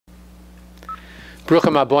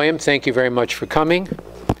Bruchim Aboyim, thank you very much for coming.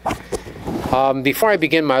 Before I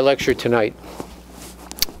begin my lecture tonight,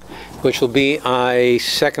 which will be a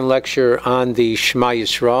second lecture on the Shmah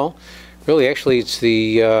Yisrael, really actually it's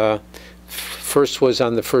the first was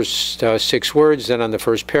on the first 6 words, then on the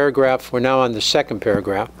first paragraph. We're now on the second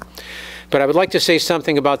paragraph. But I would like to say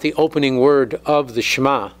something about the opening word of the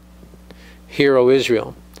Shema, Hear, O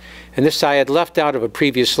Israel. And this I had left out of a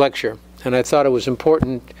previous lecture, and I thought it was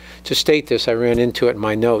important to state this. I ran into it in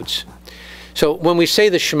my notes. So when we say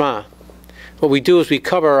the Shema, what we do is we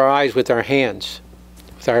cover our eyes with our hands,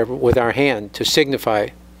 with our hand, to signify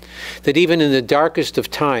that even in the darkest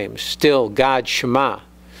of times, still God Shema,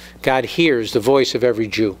 God hears the voice of every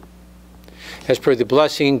Jew. As per the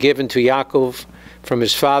blessing given to Yaakov from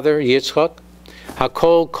his father, Yitzchak,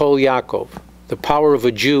 Hakol Kol Yaakov, the power of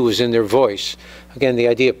a Jew is in their voice. Again, the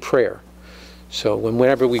idea of prayer. So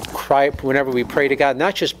whenever we cry, whenever we pray to God,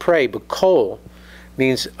 not just pray, but kol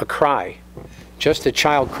means a cry. Just a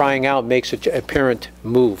child crying out makes a parent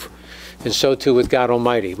move. And so too with God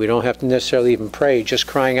Almighty. We don't have to necessarily even pray. Just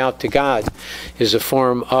crying out to God is a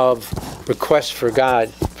form of request for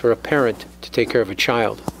God, for a parent to take care of a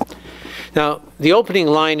child. Now, the opening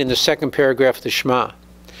line in the second paragraph of the Shema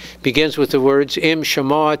begins with the words, Im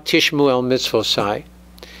Shema Tishmu El Mitzvosai,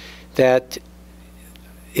 that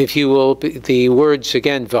if you will, the words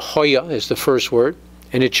again, V'hoya is the first word,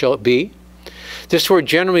 and it shall be. This word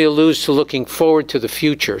generally alludes to looking forward to the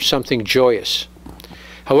future, something joyous.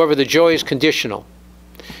 However, the joy is conditional.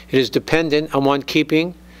 It is dependent on one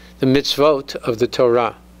keeping the mitzvot of the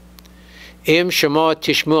Torah. Im Shema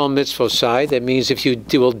Tishmu El Mitzvosai, that means if you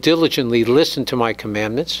will diligently listen to my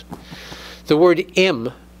commandments. The word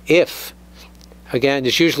im, if, again,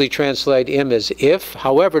 is usually translated im as if.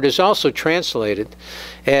 However, it is also translated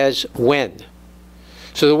as when.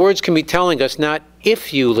 So the words can be telling us not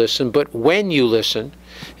if you listen, but when you listen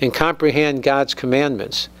and comprehend God's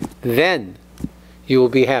commandments, then you will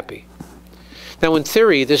be happy. Now, in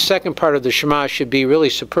theory, this second part of the Shema should be really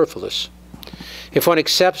superfluous. If one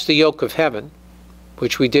accepts the yoke of heaven,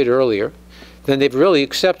 which we did earlier, then they've really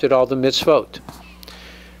accepted all the mitzvot.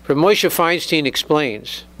 Rav Moshe Feinstein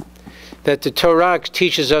explains that the Torah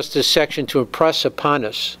teaches us this section to impress upon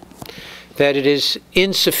us that it is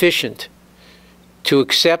insufficient to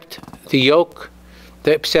accept the yoke,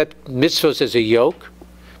 to accept mitzvot as a yoke,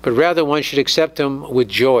 but rather one should accept them with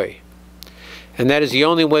joy. And that is the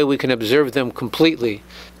only way we can observe them completely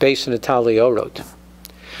based on the Tali Orot.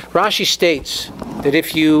 Rashi states that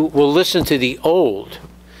if you will listen to the old,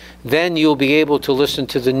 then you'll be able to listen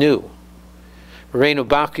to the new. Reinu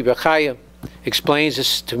Baki Bachaya explains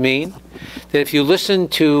this to mean that if you listen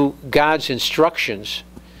to God's instructions,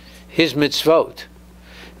 His mitzvot,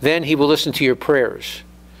 then He will listen to your prayers.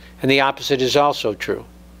 And the opposite is also true.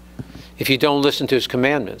 If you don't listen to His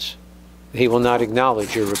commandments, He will not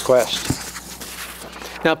acknowledge your request.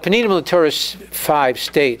 Now, Peninim Torah 5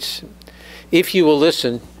 states, if you will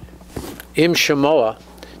listen, im shemoah,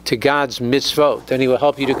 to God's mitzvot, then He will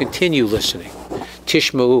help you to continue listening,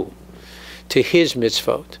 tishma'u, to His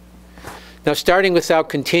mitzvot. Now, starting without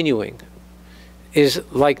continuing is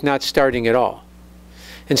like not starting at all.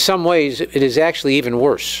 In some ways, it is actually even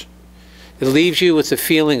worse. It leaves you with a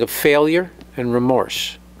feeling of failure and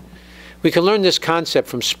remorse. We can learn this concept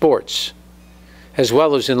from sports, as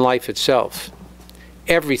well as in life itself.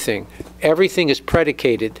 Everything is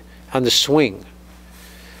predicated on the swing.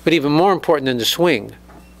 But even more important than the swing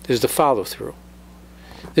is the follow-through.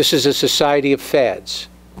 This is a society of fads.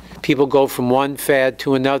 People go from one fad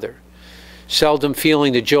to another, seldom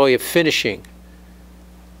feeling the joy of finishing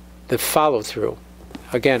the follow-through.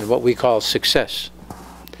 Again, what we call success.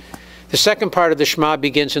 The second part of the Shema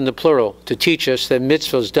begins in the plural to teach us that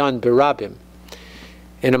mitzvahs done berabim,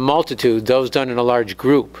 in a multitude, those done in a large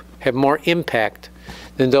group, have more impact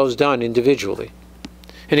than those done individually.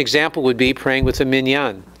 An example would be praying with a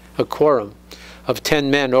minyan, a quorum of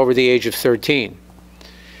 10 men over the age of 13.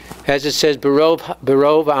 As it says, Berov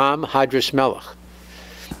Am Hadras Melech,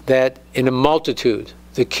 that in a multitude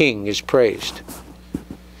the king is praised.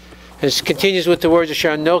 And it continues with the words, Asher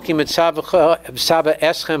Anochi Mitzavah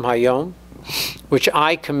Eschem Hayom, which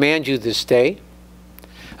I command you this day.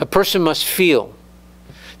 A person must feel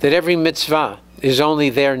that every mitzvah is only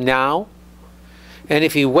there now, and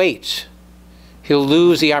if he waits, he'll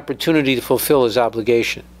lose the opportunity to fulfill his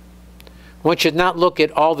obligation. One should not look at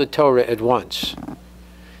all the Torah at once.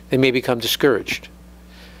 They may become discouraged.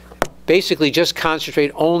 Basically, just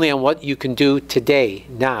concentrate only on what you can do today,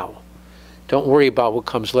 now. Don't worry about what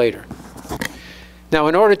comes later. Now,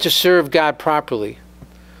 in order to serve God properly,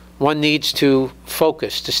 one needs to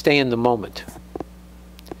focus, to stay in the moment.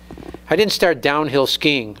 I didn't start downhill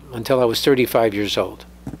skiing until I was 35 years old.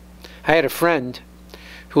 I had a friend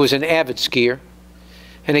who was an avid skier,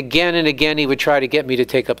 and again he would try to get me to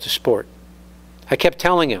take up the sport. I kept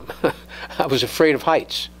telling him I was afraid of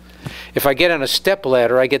heights. If I get on a step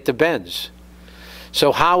ladder, I get the bends.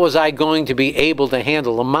 So how was I going to be able to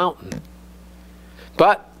handle a mountain?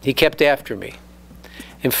 But he kept after me.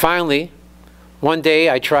 And finally, one day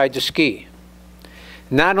I tried to ski.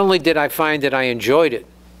 Not only did I find that I enjoyed it,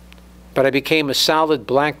 but I became a solid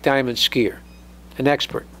black diamond skier, an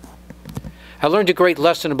expert. I learned a great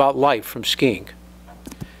lesson about life from skiing.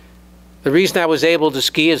 The reason I was able to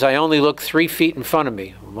ski is I only look 3 feet in front of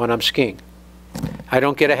me when I'm skiing. I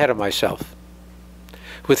don't get ahead of myself.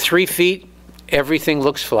 With 3 feet, everything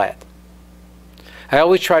looks flat. I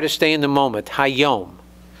always try to stay in the moment, hayom,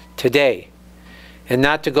 today, and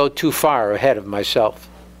not to go too far ahead of myself.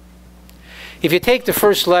 If you take the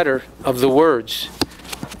first letter of the words,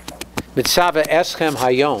 Mitzava Eschem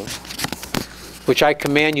Hayom, which I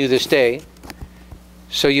command you this day,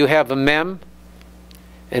 so you have a mem,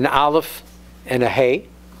 an aleph, and a hey,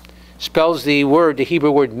 spells the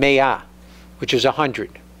Hebrew word me'ah, which is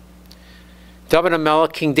 100. David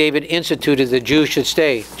HaMelech, King David, instituted the Jews should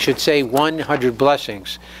say 100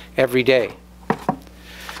 blessings every day.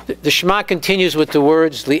 The Shema continues with the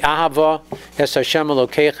words Li'ahava es Hashem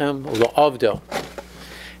Elokeichem u'lo'avdo,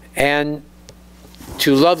 and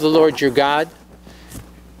to love the Lord your God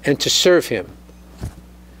and to serve Him.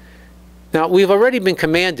 Now, we've already been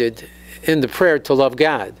commanded in the prayer to love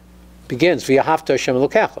God. It begins V'yahavta Hashem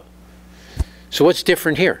Elokecha. So what's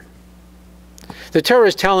different here? The Torah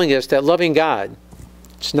is telling us that loving God,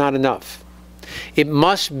 it's not enough. It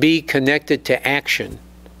must be connected to action,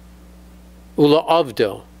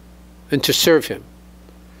 u'lo'avdo, and to serve Him.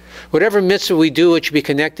 Whatever mitzvah we do, it should be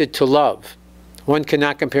connected to love. One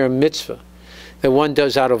cannot compare a mitzvah that one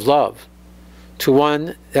does out of love to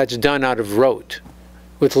one that's done out of rote,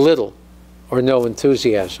 with little or no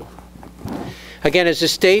enthusiasm. Again, as it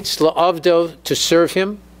states, la'avdo, to serve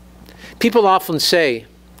Him, people often say,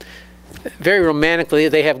 very romantically,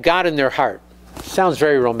 they have God in their heart. Sounds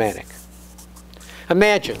very romantic.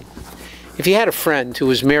 Imagine if you had a friend who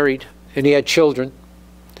was married and he had children,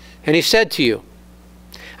 and he said to you,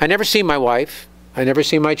 I never see my wife, I never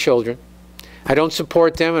see my children, I don't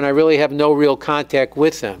support them, and I really have no real contact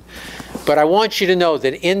with them. But I want you to know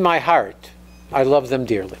that in my heart, I love them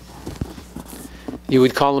dearly. You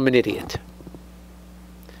would call him an idiot.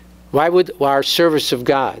 Why would our service of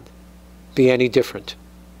God be any different?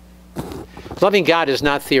 Loving God is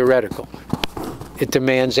not theoretical. It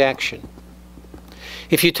demands action.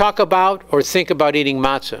 If you talk about or think about eating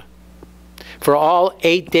matzah for all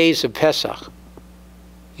 8 days of Pesach,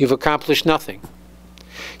 you've accomplished nothing.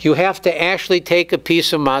 You have to actually take a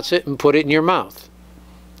piece of matzah and put it in your mouth.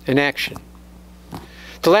 An action.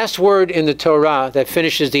 The last word in the Torah that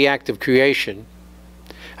finishes the act of creation,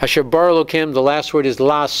 Asher bar Elokim, the last word is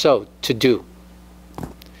la'asot, to do.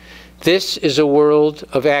 This is a world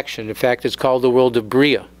of action. In fact, it's called the world of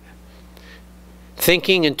Bria.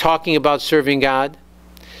 Thinking and talking about serving God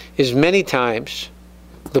is many times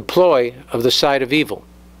the ploy of the side of evil,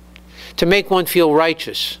 to make one feel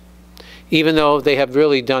righteous, even though they have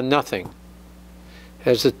really done nothing.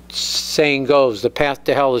 As the saying goes, the path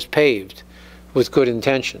to hell is paved with good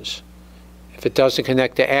intentions. If it doesn't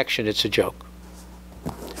connect to action, it's a joke.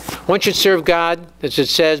 One should serve God, as it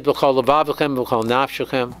says, b'chol levavechem, b'chol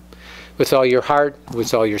nafshechem, with all your heart,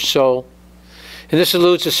 with all your soul. And this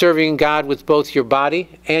alludes to serving God with both your body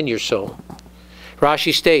and your soul.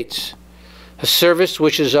 Rashi states, a service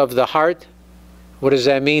which is of the heart. What does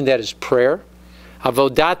that mean? That is prayer.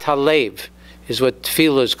 Avodat halev is what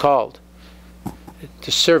tefillah is called.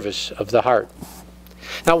 The service of the heart.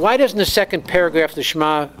 Now, why doesn't the second paragraph of the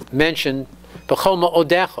Shema mention b'chol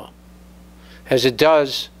ma'odecha, as it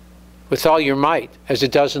does with all your might, as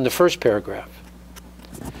it does in the first paragraph,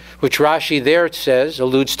 which Rashi there says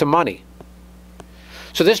alludes to money?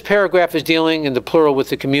 So this paragraph is dealing in the plural with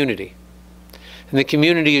the community. And the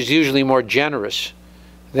community is usually more generous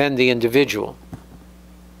than the individual.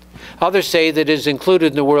 Others say that it is included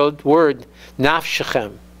in the word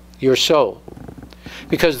nafshechem, your soul,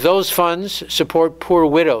 because those funds support poor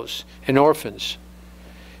widows and orphans.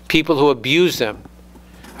 People who abuse them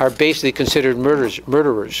are basically considered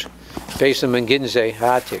murderers, based on Menginze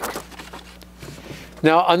Hatik.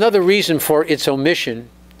 Now, another reason for its omission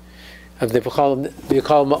of the B'chol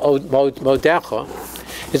Modecha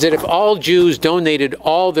is that if all Jews donated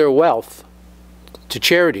all their wealth to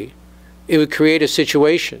charity, it would create a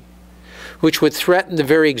situation which would threaten the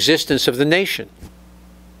very existence of the nation.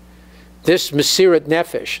 This mesirat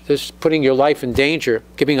nefesh, this putting your life in danger,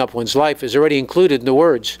 giving up one's life, is already included in the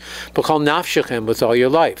words, b'chol nafshechem, with all your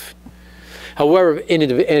life. However,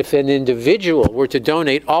 if an individual were to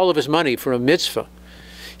donate all of his money for a mitzvah,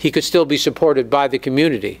 he could still be supported by the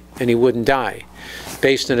community, and he wouldn't die,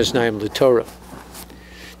 based on his Naim L'Torah.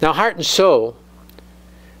 Now, heart and soul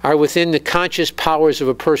are within the conscious powers of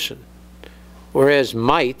a person, whereas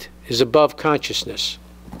might is above consciousness.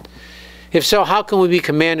 If so, how can we be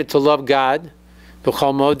commanded to love God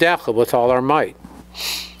b'chol mo'odecha, with all our might?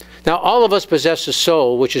 Now, all of us possess a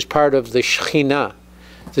soul which is part of the Shekhinah,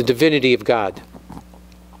 the divinity of God.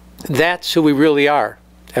 That's who we really are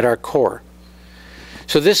at our core.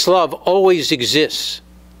 So this love always exists.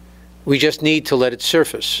 We just need to let it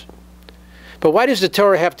surface. But why does the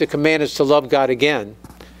Torah have to command us to love God again?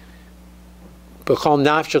 B'chol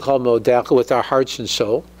nafshechol mo'odecha, with our hearts and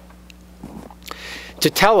soul. To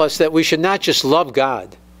tell us that we should not just love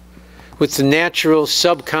God with the natural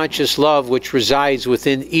subconscious love which resides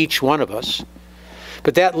within each one of us,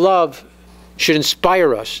 but that love should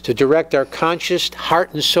inspire us to direct our conscious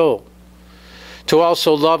heart and soul to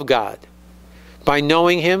also love God by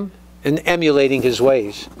knowing Him and emulating His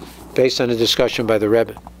ways, based on a discussion by the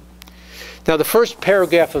Rebbe. Now, the first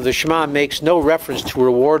paragraph of the Shema makes no reference to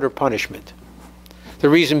reward or punishment. The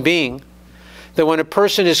reason being that when a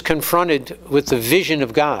person is confronted with the vision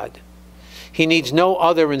of God, he needs no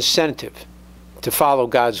other incentive to follow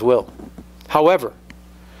God's will. However,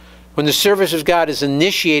 when the service of God is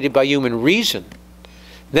initiated by human reason,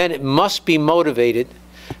 then it must be motivated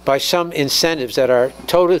by some incentives that are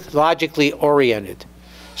logically oriented,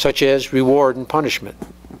 such as reward and punishment.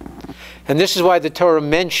 And this is why the Torah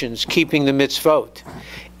mentions keeping the mitzvot,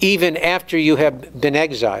 even after you have been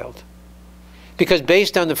exiled. Because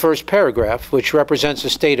based on the first paragraph, which represents a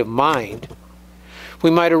state of mind, we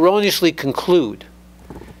might erroneously conclude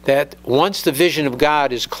that once the vision of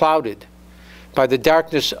God is clouded by the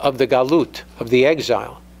darkness of the galut, of the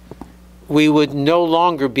exile, we would no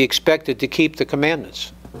longer be expected to keep the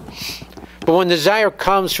commandments. But when desire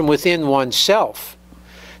comes from within oneself,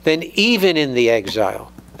 then even in the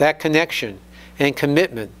exile, that connection and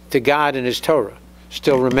commitment to God and His Torah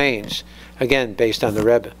still remains, again, based on the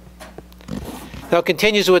Rebbe. Now it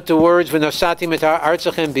continues with the words, "V'nosati mitar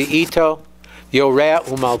artzachem bi'ito, yoreh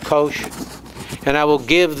u'malkosh," and I will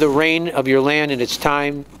give the rain of your land in its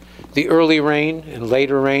time, the early rain and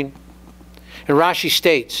later rain. And Rashi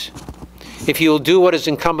states, if you will do what is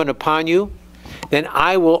incumbent upon you, then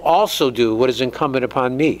I will also do what is incumbent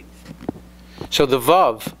upon me. So the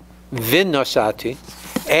Vav, v'nosati,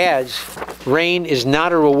 adds rain is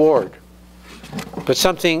not a reward, but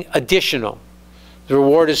something additional. The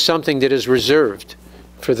reward is something that is reserved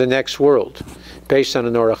for the next world, based on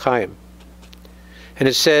an Orach Chaim. And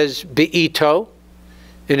it says, Be'ito,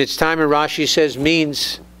 in its time, and Rashi says,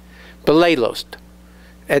 means Beleilos,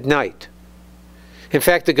 at night. In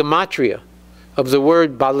fact, the gematria of the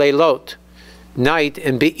word Baleilot, night,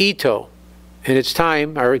 and Be'ito, in its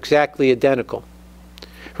time, are exactly identical.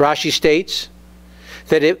 Rashi states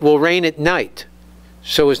that it will rain at night,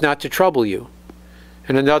 so as not to trouble you.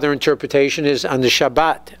 And another interpretation is on the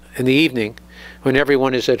Shabbat, in the evening, when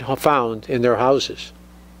everyone is found in their houses.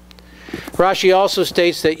 Rashi also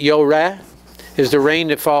states that Yoreh is the rain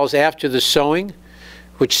that falls after the sowing,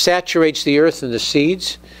 which saturates the earth and the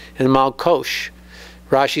seeds, and Malkosh,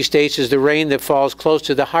 Rashi states, is the rain that falls close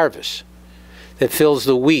to the harvest, that fills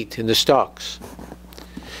the wheat in the stalks.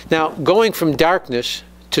 Now, going from darkness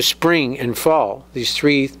to spring and fall, these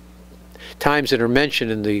three times that are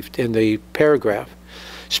mentioned in the paragraph,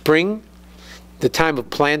 spring, the time of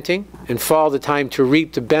planting, and fall, the time to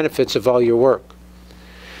reap the benefits of all your work.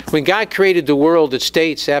 When God created the world, it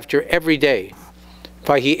states after every day,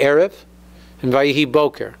 Vayi Erev and Vayi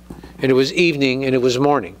Boker, and it was evening and it was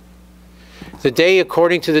morning. The day,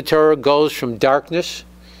 according to the Torah, goes from darkness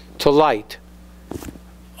to light,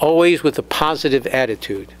 always with a positive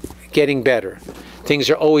attitude, getting better. Things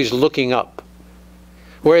are always looking up.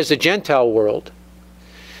 Whereas the Gentile world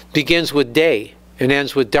begins with day and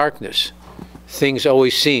ends with darkness. Things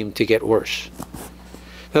always seem to get worse.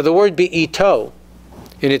 Now the word be'ito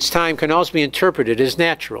in its time can also be interpreted as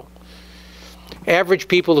natural. Average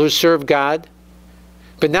people who serve God,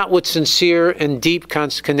 but not with sincere and deep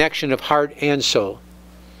connection of heart and soul,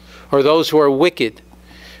 or those who are wicked,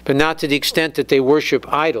 but not to the extent that they worship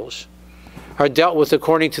idols, are dealt with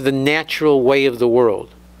according to the natural way of the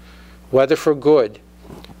world, whether for good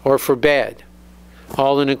or for bad,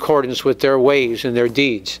 all in accordance with their ways and their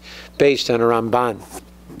deeds, based on a Ramban.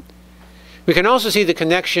 We can also see the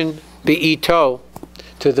connection, be'ito,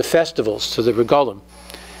 to the festivals, to the regalim,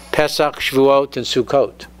 Pesach, Shavuot, and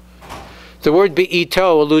Sukkot. The word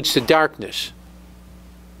be'ito alludes to darkness.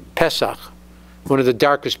 Pesach, one of the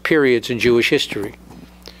darkest periods in Jewish history.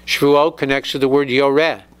 Shavuot connects to the word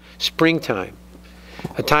yoreh, springtime,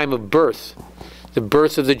 a time of birth, the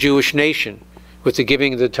birth of the Jewish nation, with the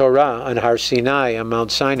giving of the Torah on Har Sinai, on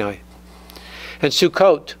Mount Sinai. And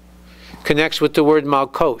Sukkot connects with the word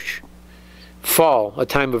malkosh, fall, a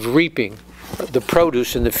time of reaping the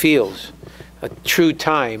produce in the fields, a true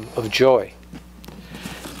time of joy.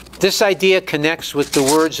 This idea connects with the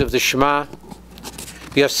words of the Shema,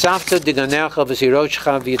 V'yasafta diganecha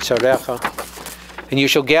v'zirochcha v'yitzarecha, and you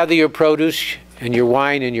shall gather your produce and your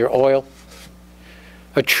wine and your oil.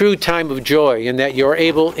 A true time of joy in that you're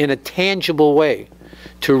able, in a tangible way,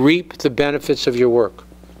 to reap the benefits of your work.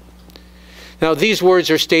 Now, these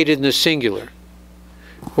words are stated in the singular,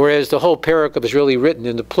 whereas the whole parakah is really written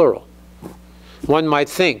in the plural. One might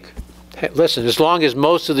think, hey, listen, as long as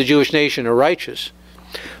most of the Jewish nation are righteous,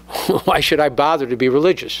 why should I bother to be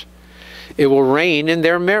religious? It will rain in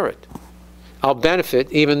their merit. I'll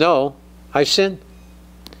benefit even though I sin.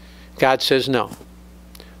 God says no.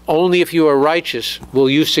 Only if you are righteous will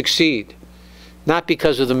you succeed, not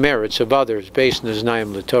because of the merits of others based on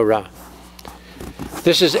Znaim l'Torah.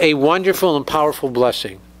 This is a wonderful and powerful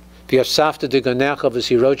blessing. V'yasafta diganecha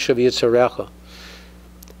v'zirochcha v'yitzarecha.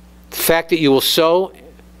 The fact that you will sow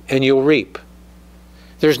and you'll reap.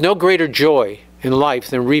 There's no greater joy in life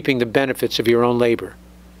than reaping the benefits of your own labor.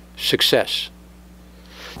 Success.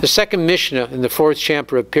 The second Mishnah in the fourth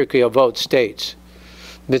chapter of Pirkei Avot states,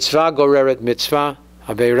 Mitzvah goreret mitzvah,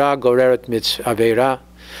 Aveira goreret aveira,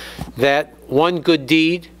 that one good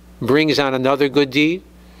deed brings on another good deed,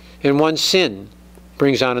 and one sin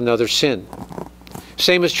brings on another sin.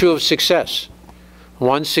 Same is true of success.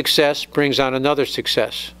 One success brings on another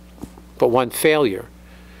success, but one failure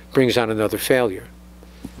brings on another failure.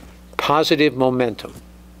 Positive momentum,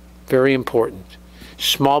 very important.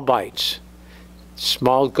 Small bites,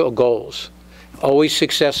 small goals, always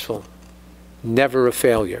successful, never a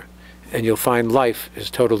failure, and you'll find life is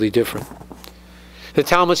totally different. The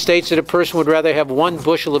Talmud states that a person would rather have 1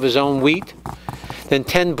 bushel of his own wheat than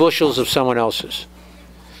 10 bushels of someone else's.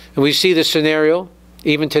 And we see this scenario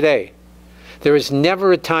even today. There is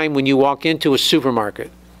never a time when you walk into a supermarket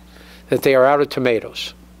that they are out of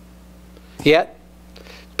tomatoes. Yet,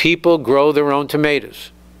 people grow their own tomatoes.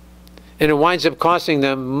 And it winds up costing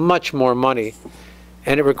them much more money,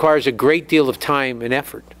 and it requires a great deal of time and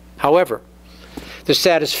effort. However, the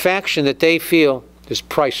satisfaction that they feel is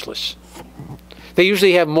priceless. They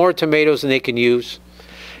usually have more tomatoes than they can use,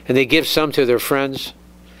 and they give some to their friends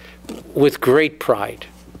with great pride.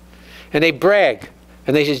 And they brag,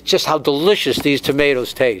 and they say just how delicious these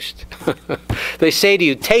tomatoes taste. They say to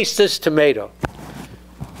you, taste this tomato.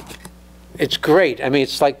 It's great. I mean,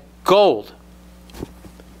 it's like gold.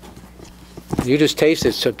 You just taste it,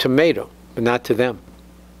 it's a tomato, but not to them.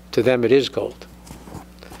 To them it is gold.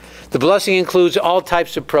 The blessing includes all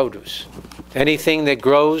types of produce. Anything that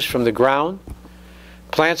grows from the ground.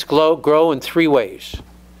 Plants grow in 3 ways.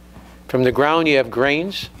 From the ground you have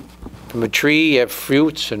grains. From a tree you have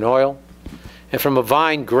fruits and oil. And from a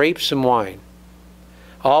vine, grapes and wine.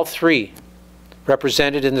 All 3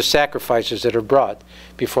 represented in the sacrifices that are brought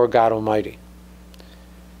before God Almighty.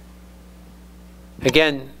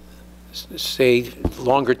 Again, it's a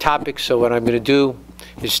longer topic, so what I'm going to do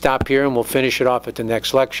is stop here and we'll finish it off at the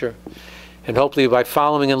next lecture. And hopefully by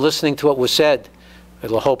following and listening to what was said,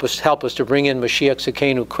 it'll help us to bring in Mashiach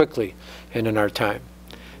Tzidkeinu quickly and in our time.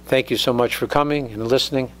 Thank you so much for coming and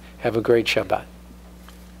listening. Have a great Shabbat.